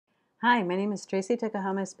Hi, my name is Tracey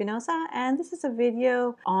Tokuhama-Espinosa, and this is a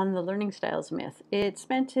video on the learning styles myth. It's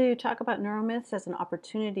meant to talk about neuromyths as an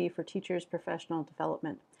opportunity for teachers' professional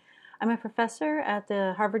development. I'm a professor at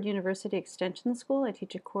the Harvard University Extension School. I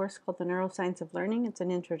teach a course called the Neuroscience of Learning. It's an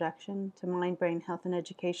introduction to mind, brain, health, and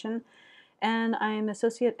education. And I'm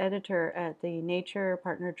associate editor at the Nature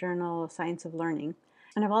partner journal Science of Learning.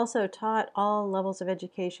 And I've also taught all levels of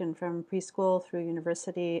education from preschool through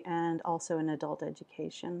university and also in adult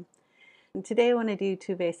education. And today I want to do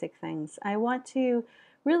two basic things. I want to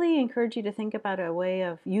really encourage you to think about a way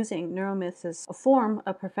of using neuromyths as a form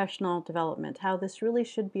of professional development, how this really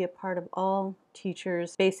should be a part of all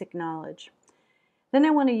teachers' basic knowledge. Then I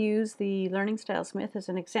want to use the learning styles myth as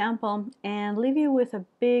an example and leave you with a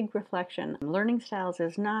big reflection. Learning styles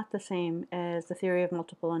is not the same as the theory of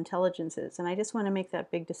multiple intelligences, and I just want to make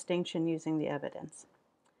that big distinction using the evidence.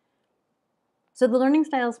 So the learning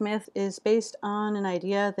styles myth is based on an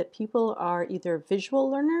idea that people are either visual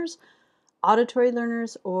learners, auditory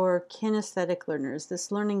learners, or kinesthetic learners.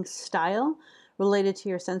 This learning style related to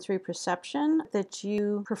your sensory perception, that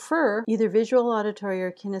you prefer either visual, auditory,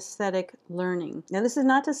 or kinesthetic learning. Now, this is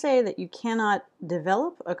not to say that you cannot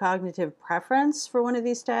develop a cognitive preference for one of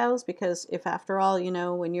these styles, because if after all,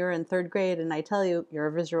 when you're in third grade and I tell you you're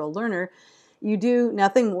a visual learner, you do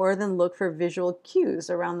nothing more than look for visual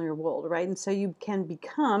cues around your world, right? And so you can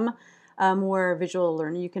become a more visual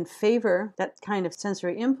learner. You can favor that kind of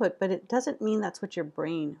sensory input, but it doesn't mean that's what your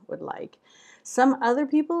brain would like. Some other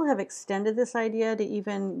people have extended this idea to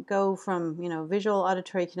even go from, visual,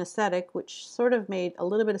 auditory, kinesthetic, which sort of made a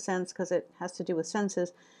little bit of sense because it has to do with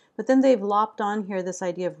senses. But then they've lopped on here this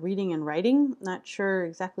idea of reading and writing. Not sure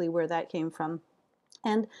exactly where that came from.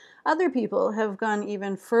 And other people have gone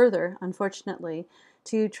even further, unfortunately,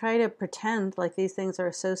 to try to pretend like these things are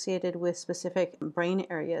associated with specific brain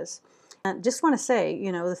areas. And just want to say,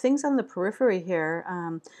 the things on the periphery here,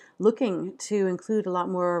 looking to include a lot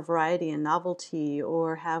more variety and novelty,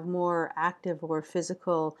 or have more active or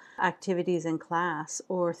physical activities in class,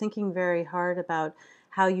 or thinking very hard about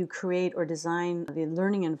how you create or design the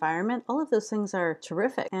learning environment, all of those things are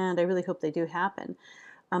terrific, and I really hope they do happen.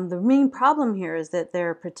 The main problem here is that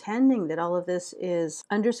they're pretending that all of this is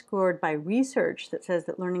underscored by research that says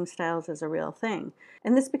that learning styles is a real thing.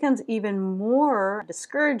 And this becomes even more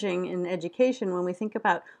discouraging in education when we think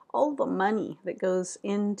about all the money that goes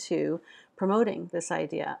into promoting this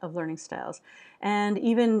idea of learning styles. And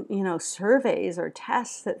even, surveys or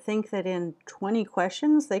tests that think that in 20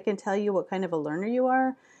 questions they can tell you what kind of a learner you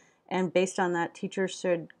are. And based on that, teachers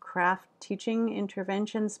should craft teaching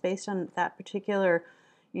interventions based on that particular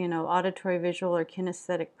auditory, visual, or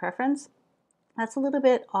kinesthetic preference. That's a little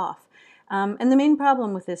bit off. And the main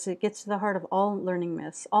problem with this, it gets to the heart of all learning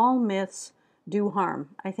myths. All myths do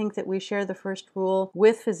harm. I think that we share the first rule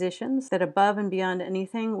with physicians, that above and beyond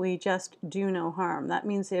anything, we just do no harm. That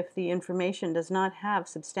means if the information does not have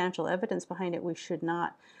substantial evidence behind it, we should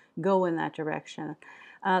not go in that direction.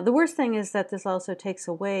 The worst thing is that this also takes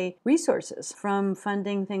away resources from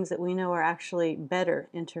funding things that we know are actually better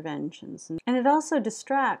interventions. And it also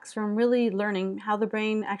distracts from really learning how the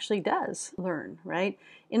brain actually does learn, right?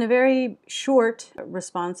 In a very short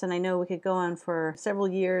response, and I know we could go on for several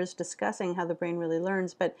years discussing how the brain really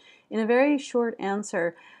learns, but in a very short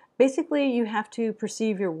answer, basically you have to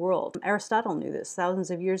perceive your world. Aristotle knew this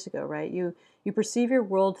thousands of years ago, right? You perceive your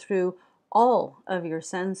world through all of your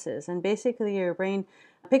senses, and basically your brain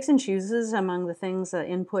picks and chooses among the things,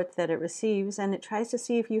 input that it receives, and it tries to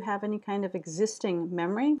see if you have any kind of existing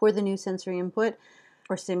memory for the new sensory input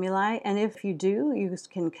or stimuli. And if you do, you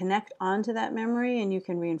can connect onto that memory and you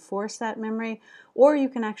can reinforce that memory, or you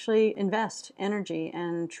can actually invest energy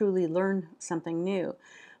and truly learn something new.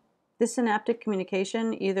 This synaptic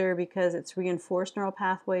communication, either because it's reinforced neural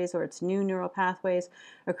pathways or it's new neural pathways,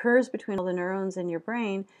 occurs between all the neurons in your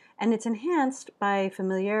brain, and it's enhanced by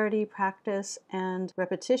familiarity, practice, and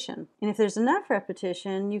repetition. And if there's enough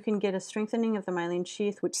repetition, you can get a strengthening of the myelin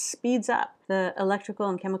sheath, which speeds up the electrical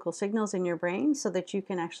and chemical signals in your brain so that you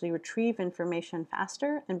can actually retrieve information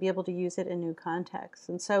faster and be able to use it in new contexts.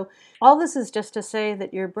 And so all this is just to say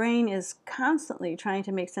that your brain is constantly trying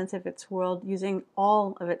to make sense of its world using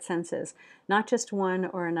all of its senses, not just one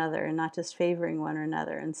or another, and not just favoring one or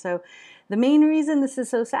another. And so the main reason this is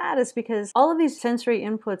so sad is because all of these sensory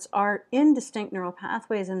inputs are in distinct neural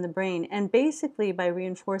pathways in the brain, and basically by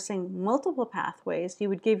reinforcing multiple pathways, you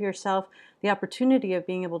would give yourself the opportunity of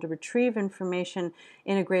being able to retrieve information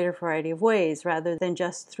in a greater variety of ways rather than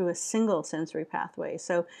just through a single sensory pathway.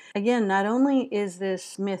 So again, not only is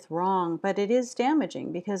this myth wrong, but it is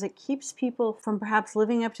damaging because it keeps people from perhaps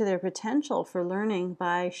living up to their potential for learning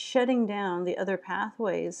by shutting down down the other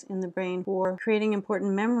pathways in the brain for creating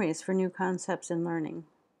important memories for new concepts in learning.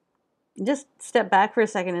 Just step back for a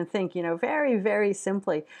second and think, very, very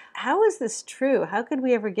simply, how is this true? How could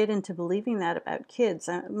we ever get into believing that about kids?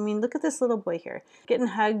 I mean, look at this little boy here, getting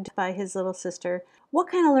hugged by his little sister. What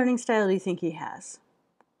kind of learning style do you think he has?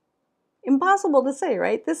 Impossible to say,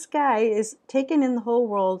 right? This guy is taken in the whole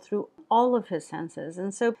world through all of his senses.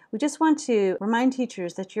 And so we just want to remind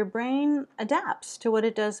teachers that your brain adapts to what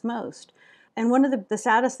it does most. And one of the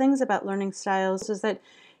saddest things about learning styles is that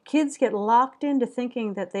kids get locked into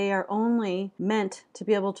thinking that they are only meant to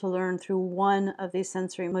be able to learn through one of these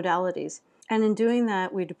sensory modalities. And in doing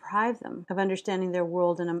that, we deprive them of understanding their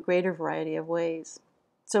world in a greater variety of ways.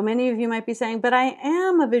 So many of you might be saying, but I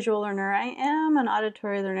am a visual learner, I am an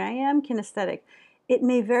auditory learner, I am kinesthetic. It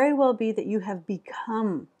may very well be that you have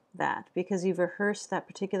become that because you've rehearsed that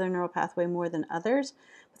particular neural pathway more than others,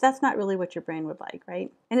 but that's not really what your brain would like,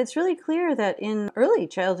 right? And it's really clear that in early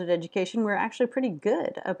childhood education, we're actually pretty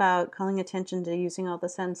good about calling attention to using all the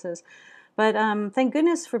senses. But thank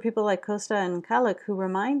goodness for people like Costa and Kalik who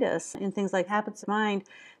remind us in things like habits of mind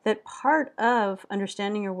that part of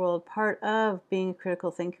understanding your world, part of being a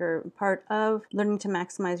critical thinker, part of learning to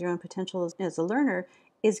maximize your own potential as a learner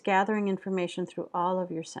is gathering information through all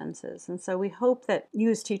of your senses. And so we hope that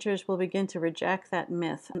you as teachers will begin to reject that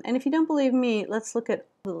myth. And if you don't believe me, let's look at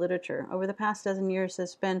the literature. Over the past dozen years,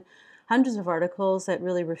 there's been hundreds of articles that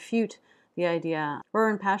really refute the idea.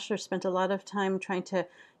 Rohr and Paschler spent a lot of time trying to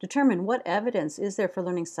determine what evidence is there for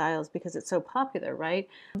learning styles because it's so popular, right?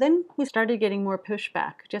 Then we started getting more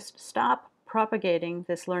pushback. Just stop propagating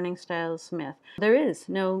this learning styles myth. There is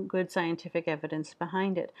no good scientific evidence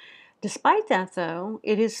behind it. Despite that, though,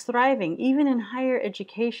 it is thriving, even in higher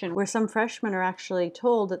education, where some freshmen are actually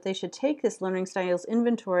told that they should take this learning styles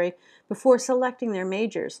inventory before selecting their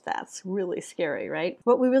majors. That's really scary, right?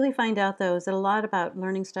 What we really find out, though, is that a lot about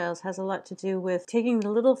learning styles has a lot to do with taking the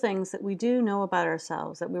little things that we do know about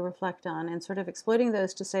ourselves, that we reflect on, and sort of exploiting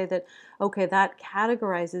those to say that, okay, that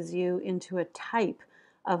categorizes you into a type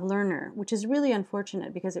of learner, which is really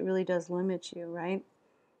unfortunate because it really does limit you, right?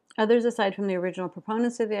 Others, aside from the original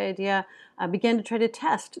proponents of the idea, began to try to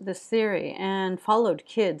test this theory and followed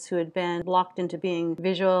kids who had been blocked into being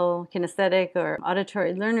visual, kinesthetic, or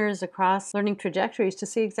auditory learners across learning trajectories to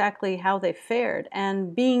see exactly how they fared.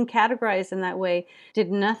 And being categorized in that way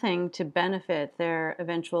did nothing to benefit their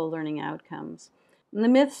eventual learning outcomes. And the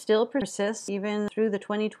myth still persists. Even through the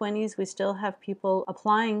 2020s, we still have people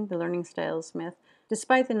applying the learning styles myth,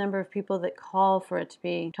 despite the number of people that call for it to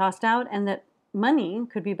be tossed out and that money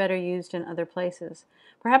could be better used in other places.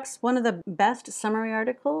 Perhaps one of the best summary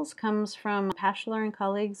articles comes from Paschler and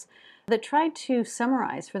colleagues that tried to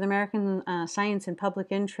summarize for the American Science and Public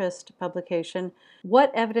Interest publication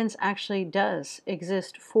what evidence actually does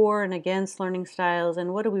exist for and against learning styles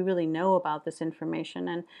and what do we really know about this information.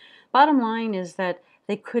 And bottom line is that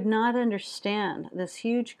they could not understand this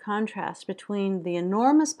huge contrast between the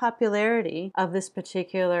enormous popularity of this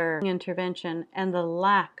particular intervention and the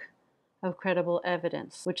lack of credible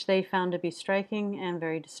evidence, which they found to be striking and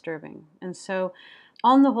very disturbing. And so,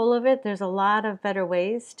 on the whole of it, there's a lot of better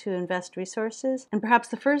ways to invest resources. And perhaps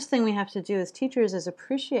the first thing we have to do as teachers is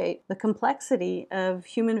appreciate the complexity of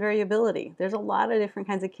human variability. There's a lot of different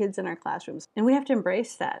kinds of kids in our classrooms, and we have to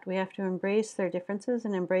embrace that. We have to embrace their differences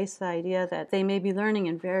and embrace the idea that they may be learning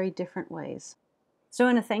in very different ways. So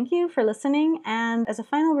I want to thank you for listening, and as a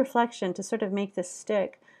final reflection to sort of make this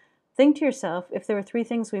stick, think to yourself if there were 3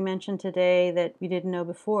 things we mentioned today that you didn't know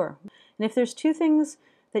before. And if there's 2 things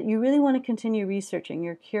that you really want to continue researching,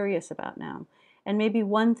 you're curious about now, and maybe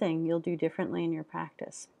 1 thing you'll do differently in your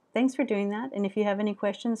practice. Thanks for doing that, and if you have any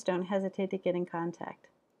questions, don't hesitate to get in contact.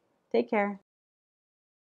 Take care.